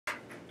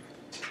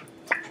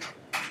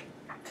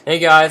Hey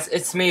guys,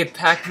 it's me,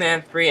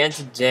 Pac-Man 3, and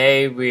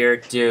today we're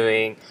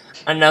doing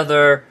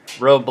another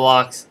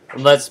Roblox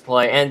Let's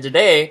Play. And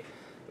today,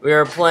 we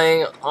are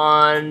playing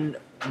on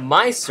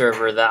my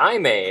server that I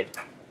made.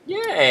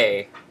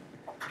 Yay!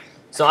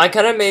 So I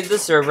kind of made the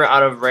server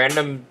out of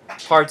random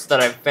parts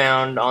that I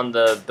found on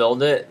the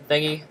Build It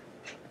thingy.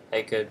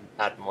 I could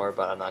add more,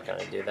 but I'm not going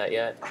to do that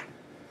yet.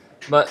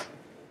 But,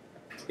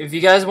 if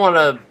you guys want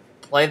to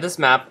play this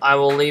map, I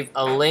will leave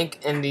a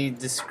link in the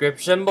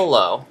description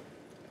below.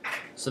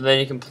 So then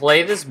you can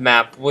play this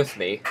map with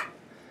me,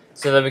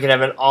 so that we can have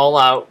an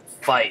all-out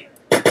fight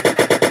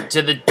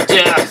to the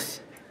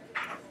death.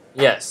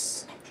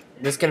 Yes,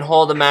 this can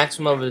hold a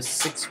maximum of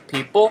 6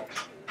 people.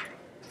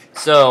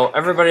 So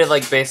everybody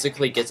like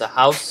basically gets a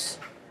house,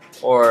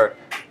 or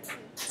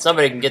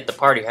somebody can get the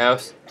party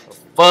house.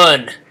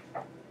 Fun.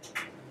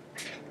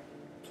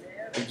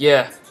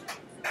 Yeah.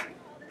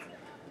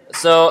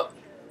 So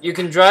you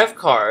can drive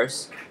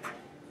cars.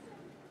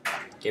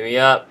 Give me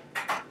up.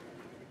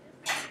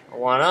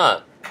 Why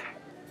not?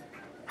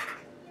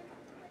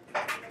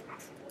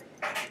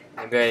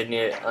 Maybe I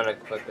need to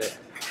unequip it.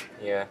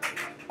 Yeah.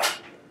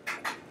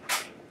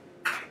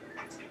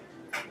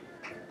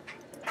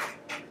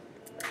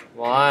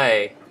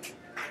 Why?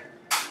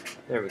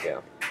 There we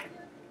go.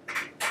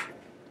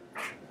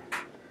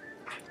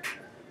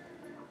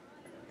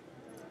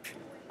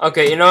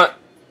 Okay, you know what?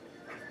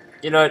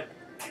 You know what?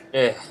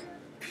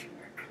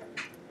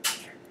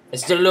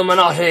 It's the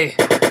Illuminati!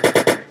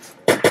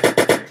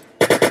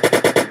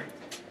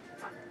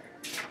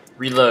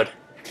 Reload.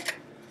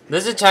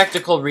 There's a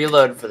tactical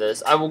reload for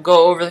this. I will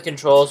go over the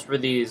controls for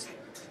these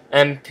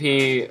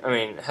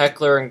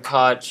Heckler and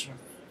Koch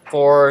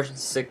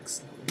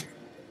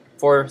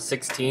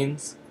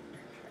 416s,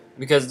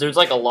 because there's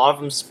like a lot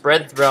of them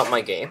spread throughout my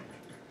game.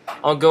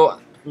 I'll go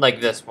like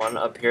this one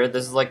up here.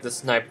 This is like the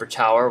sniper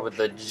tower with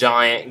the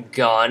giant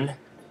gun.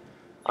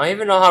 I don't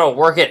even know how to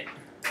work it.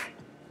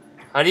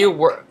 How do you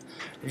work?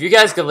 If you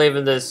guys could leave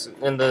in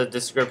the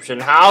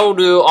description, how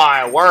do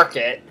I work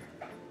it?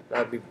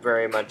 That'd be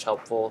very much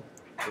helpful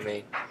for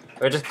me.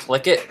 Do I just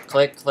click it?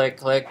 Click, click,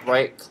 click,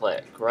 right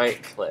click,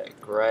 right click,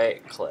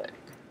 right click.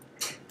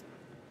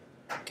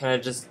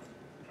 Can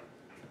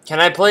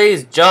I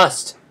please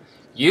just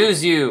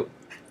use you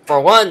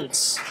for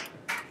once?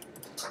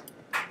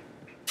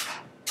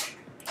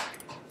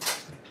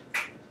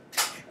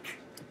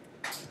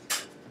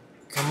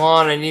 Come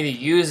on, I need to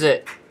use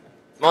it.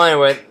 Well,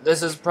 anyway,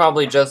 this is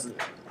probably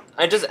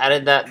I just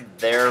added that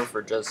there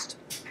for just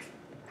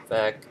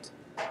effect.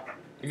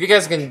 If you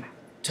guys can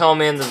tell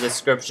me in the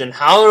description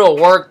how to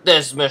work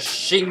this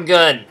machine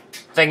gun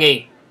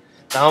thingy,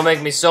 that will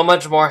make me so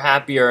much more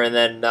happier, and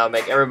then that'll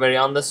make everybody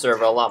on the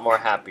server a lot more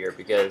happier,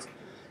 because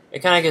it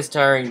kind of gets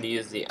tiring to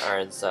use the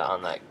iron sight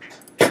on that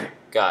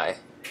guy.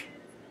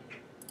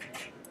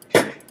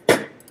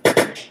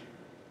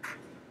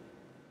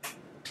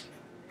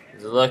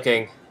 He's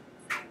looking.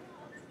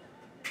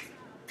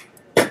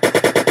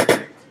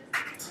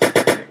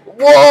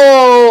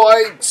 Whoa!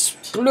 I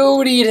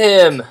exploded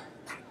him!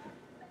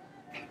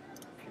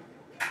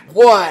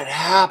 What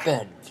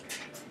happened?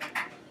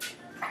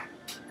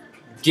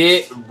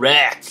 Get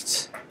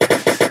wrecked.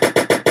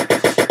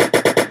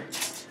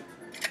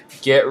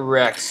 Get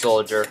wrecked,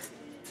 soldier.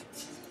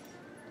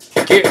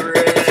 Get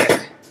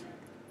wrecked.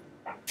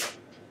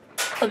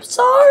 I'm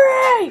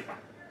sorry!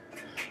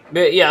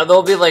 But yeah,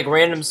 there'll be like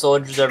random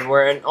soldiers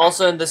everywhere, and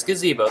also in this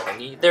gazebo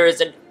thingy, there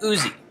is an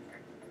Uzi.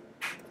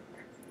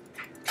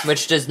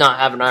 Which does not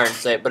have an iron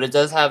sight, but it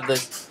does have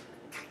this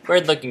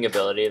weird looking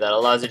ability that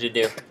allows you to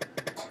do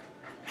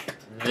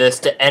this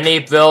to any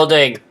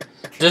building.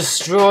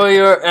 Destroy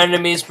your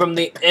enemies from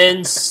the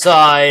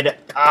inside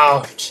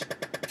out.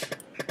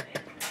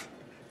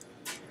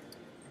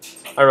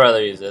 I'd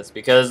rather use this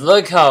because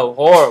look how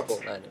horrible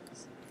that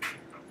is.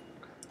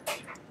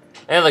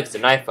 And it looks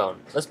an iPhone.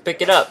 Let's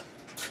pick it up.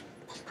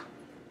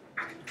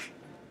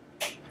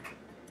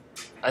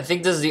 I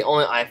think this is the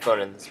only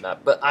iPhone in this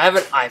map, but I have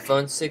an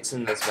iPhone 6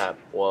 in this map.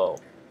 Whoa.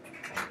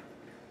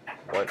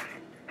 What?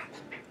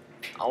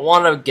 I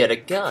want to get a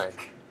gun.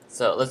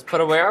 So let's put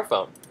away our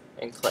phone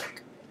and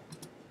click.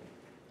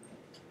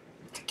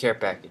 It's a care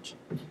package.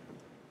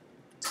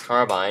 It's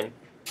carbine.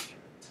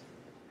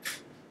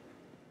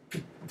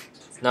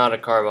 It's not a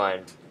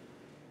carbine.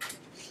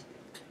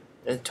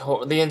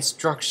 The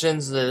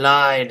instructions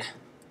lied.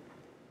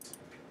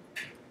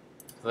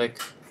 Click.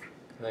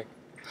 Click.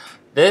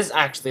 This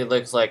actually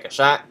looks like a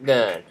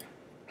shotgun.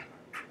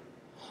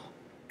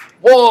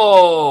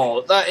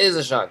 Whoa! That is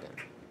a shotgun.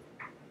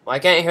 Well, I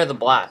can't hear the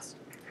blast.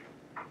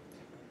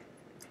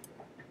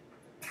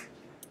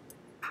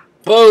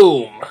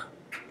 Boom!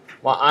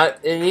 Well,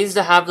 it needs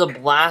to have the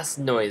blast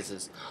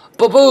noises.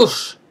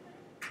 Baboosh!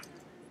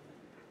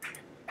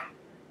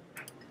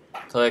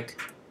 Click.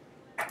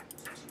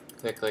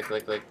 Click, click,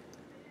 click, click.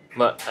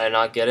 What? I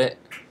not get it?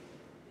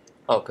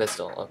 Oh,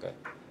 pistol. Okay.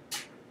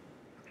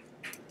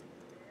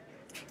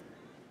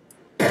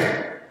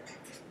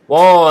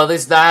 Whoa, at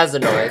least that has a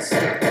noise.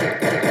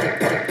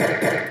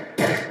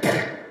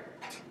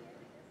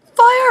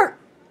 Fire!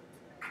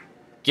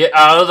 Get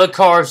out of the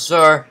car,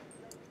 sir.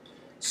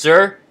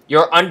 Sir,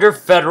 you're under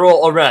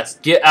federal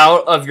arrest. Get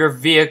out of your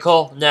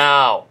vehicle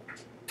now.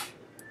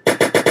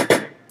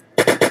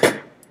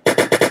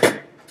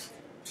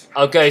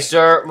 Okay,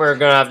 sir, we're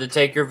gonna have to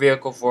take your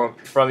vehicle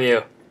from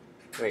you.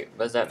 Wait,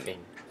 what does that mean?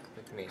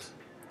 Click me.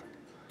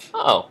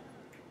 Oh.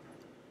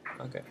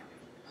 Okay.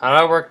 How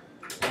do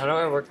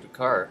I work the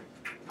car?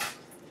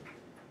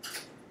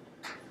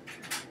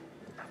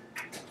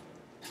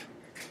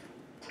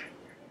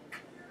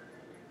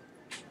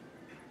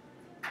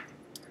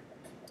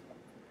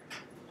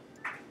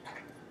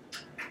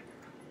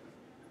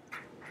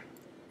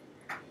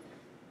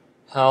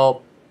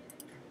 Help.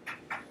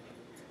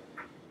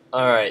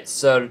 Alright,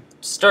 so to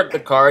start the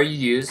car, you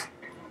use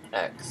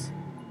X.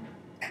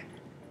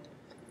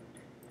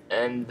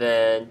 And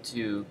then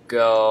to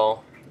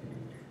go...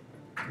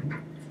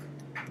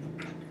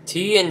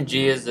 T and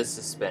G is the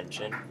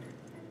suspension.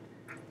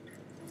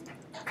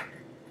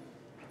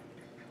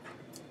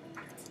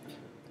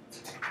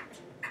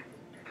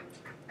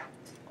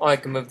 Oh, I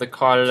can move the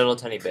car a little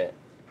tiny bit.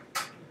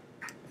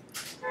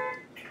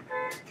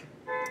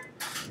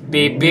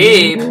 Beep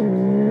beep!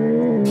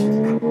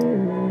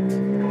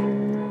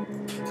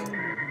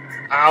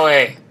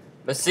 Owie!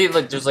 But see,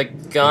 look, there's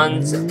like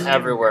guns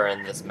everywhere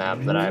in this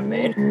map that I've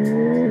made.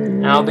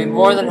 And I'll be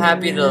more than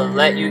happy to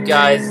let you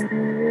guys...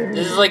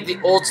 This is like the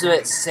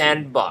ultimate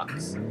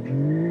sandbox.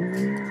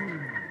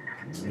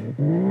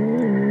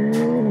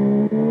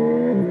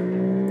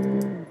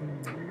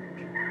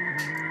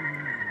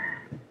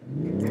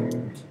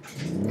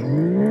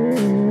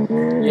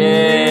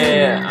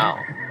 Yeah! Ow.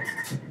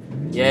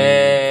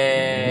 Yeah!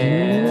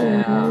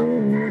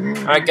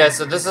 Alright guys,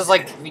 so this is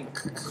like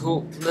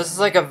cool. This is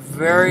like a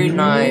very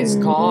nice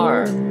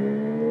car.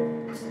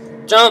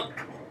 Jump!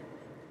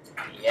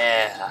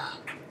 Yeah.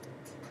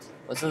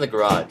 What's in the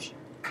garage?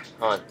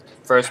 On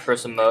first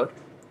person mode.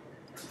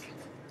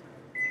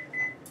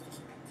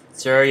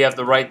 Sir, you have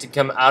the right to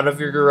come out of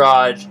your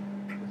garage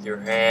with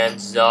your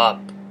hands up.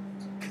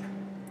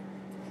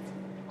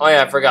 Oh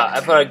yeah, I forgot.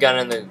 I put a gun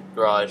in the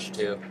garage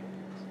too.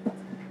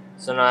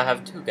 So now I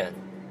have two guns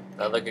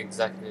that look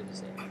exactly the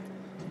same.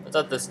 What's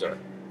at this door?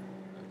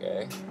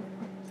 Okay.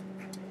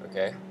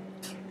 Okay.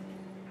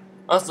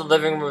 Also,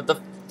 living room with the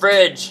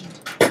fridge.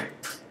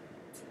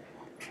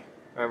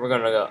 Alright, we're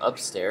gonna go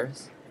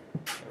upstairs.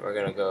 We're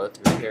gonna go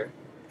through here.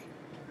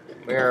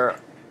 We're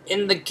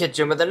in the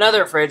kitchen with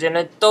another fridge and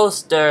a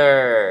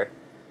toaster.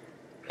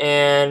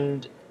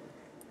 And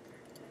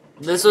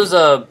this was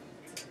a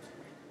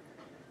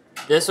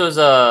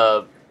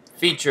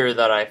feature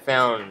that I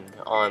found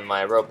on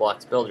my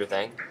Roblox builder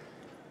thing.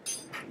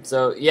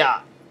 So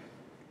yeah,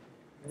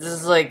 this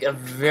is like a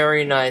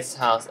very nice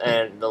house,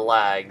 and the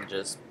lag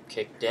just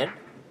kicked in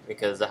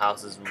because the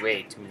house is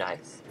way too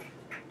nice.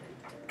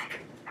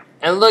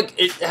 And look,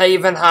 it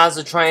even has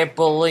a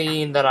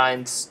trampoline that I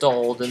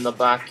installed in the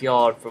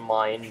backyard for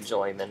my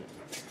enjoyment.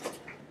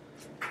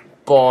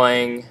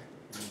 Boing,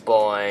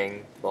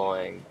 boing,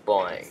 boing,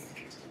 boing.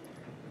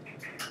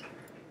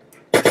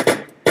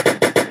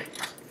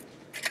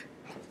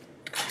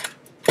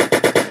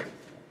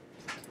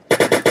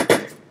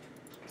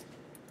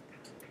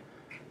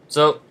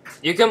 So,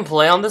 you can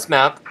play on this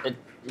map,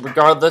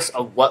 regardless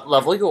of what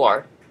level you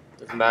are.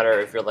 Doesn't matter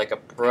if you're like a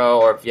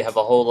pro or if you have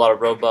a whole lot of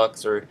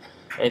Robux or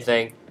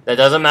anything. That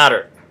doesn't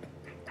matter.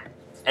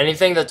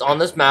 Anything that's on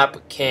this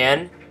map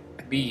can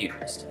be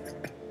used.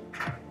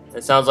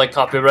 It sounds like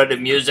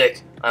copyrighted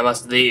music. I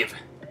must leave.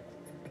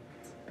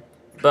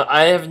 But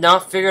I have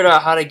not figured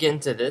out how to get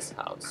into this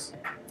house.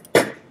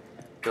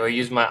 Do I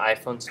use my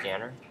iPhone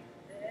scanner?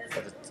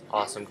 With its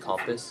awesome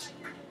compass?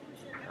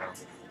 No.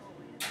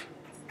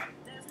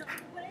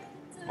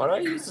 What do I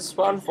use the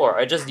spawn for?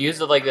 I just use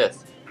it like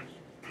this.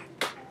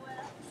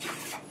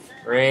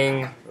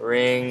 Ring,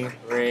 ring,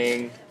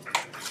 ring.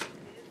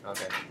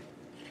 Okay.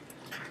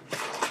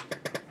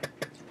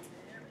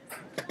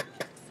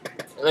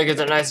 Look,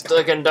 it's a nice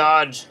looking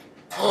dodge.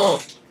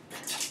 Oh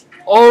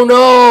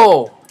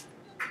no!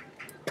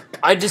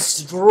 I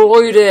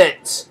destroyed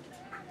it!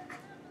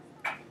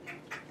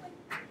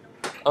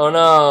 Oh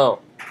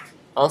no!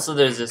 Also,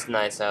 there's this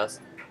nice house.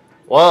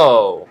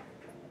 Whoa!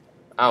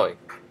 Owie.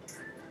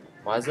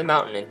 Why is the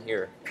mountain in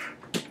here?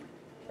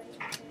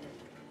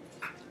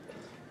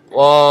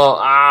 Whoa!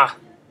 Ah!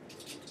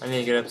 I need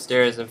to get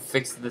upstairs and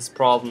fix this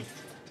problem.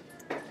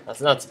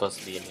 That's not supposed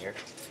to be in here.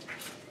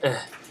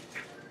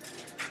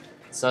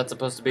 It's not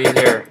supposed to be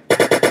here.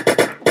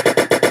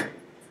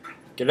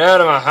 Get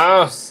out of my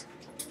house!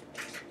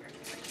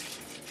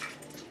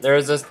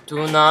 There's a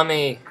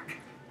tsunami.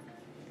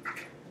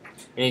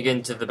 We need to get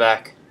into the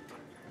back.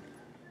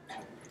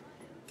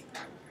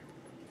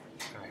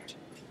 Alright.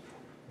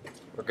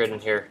 We're good in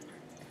here.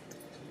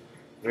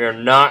 We are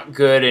not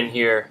good in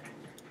here.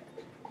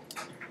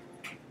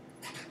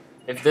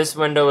 If this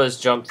window is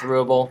jump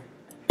throughable,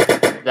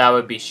 that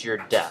would be sheer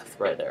death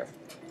right there.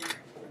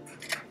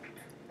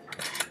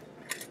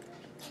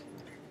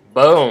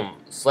 Boom!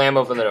 Slam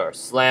open the door.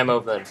 Slam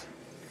open.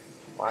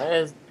 Why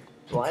is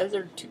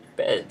there two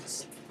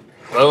beds?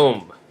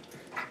 Boom!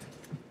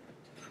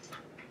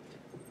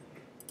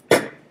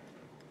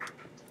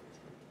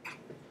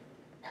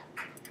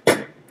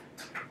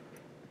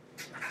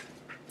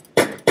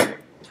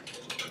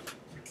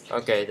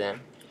 Okay then.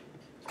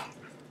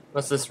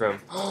 What's this room?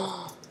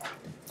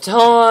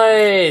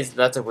 Toys!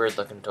 That's a weird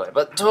looking toy,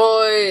 but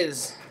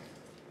toys!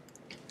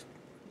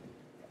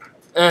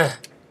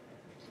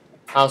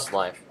 House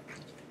life.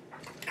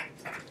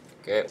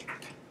 Okay.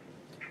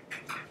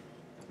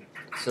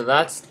 So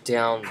that's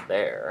down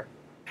there.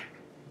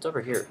 What's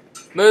over here?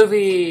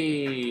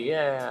 Movie!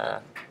 Yeah.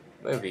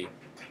 Movie.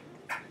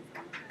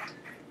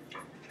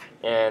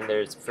 And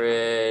there's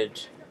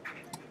fridge.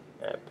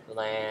 A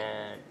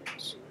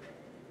plant.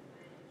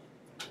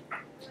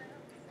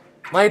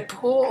 My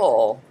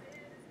pool!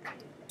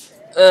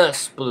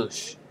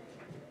 Sploosh.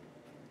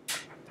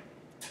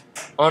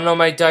 Oh no,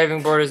 my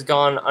diving board is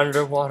gone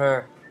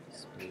underwater.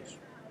 Sploosh.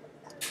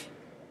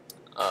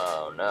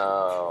 Oh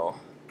no.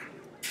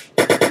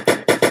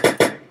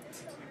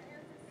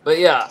 But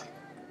yeah,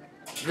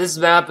 this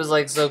map is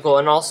like so cool,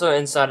 and also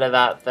inside of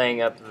that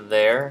thing up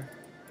there,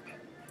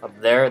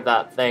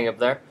 that thing up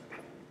there,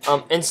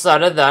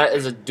 inside of that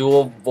is a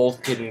dual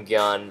Vulcan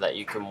gun that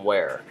you can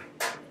wear.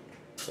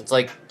 It's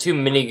like two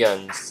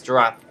miniguns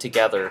strapped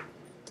together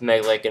to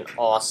make like an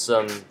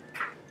awesome.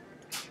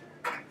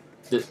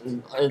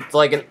 It's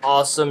like an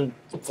awesome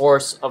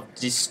force of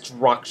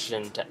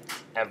destruction to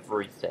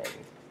everything.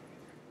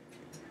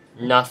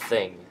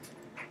 Nothing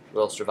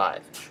will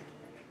survive.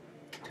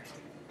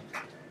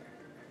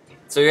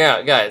 So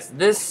yeah, guys,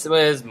 this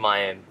was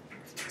my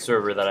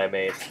server that I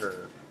made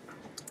for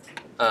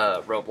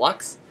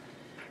Roblox.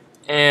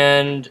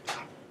 And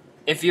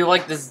if you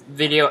like this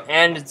video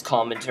and its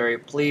commentary,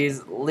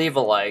 please leave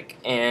a like.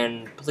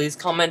 And please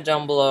comment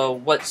down below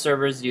what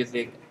servers you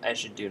think I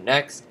should do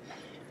next.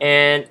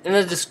 And in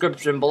the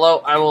description below,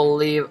 I will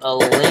leave a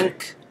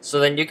link so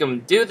then you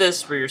can do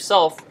this for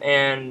yourself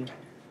and,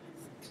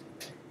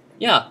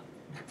 yeah,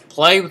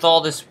 play with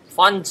all this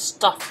fun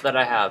stuff that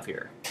I have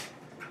here.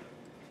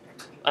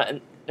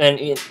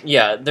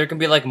 Yeah, there can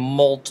be like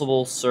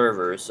multiple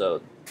servers,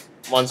 so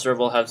one server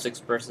will have 6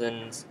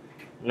 persons,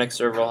 the next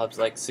server will have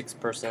like 6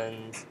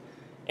 persons,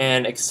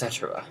 and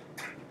etc.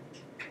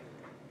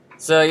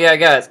 So yeah,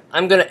 guys,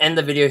 I'm gonna end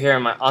the video here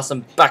in my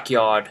awesome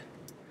backyard.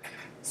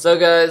 So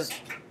guys,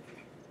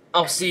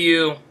 I'll see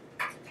you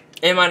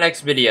in my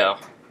next video.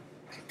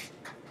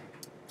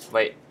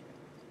 Wait,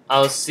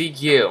 I'll see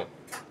you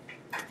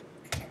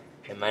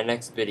in my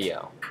next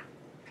video.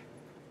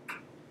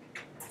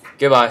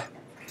 Goodbye.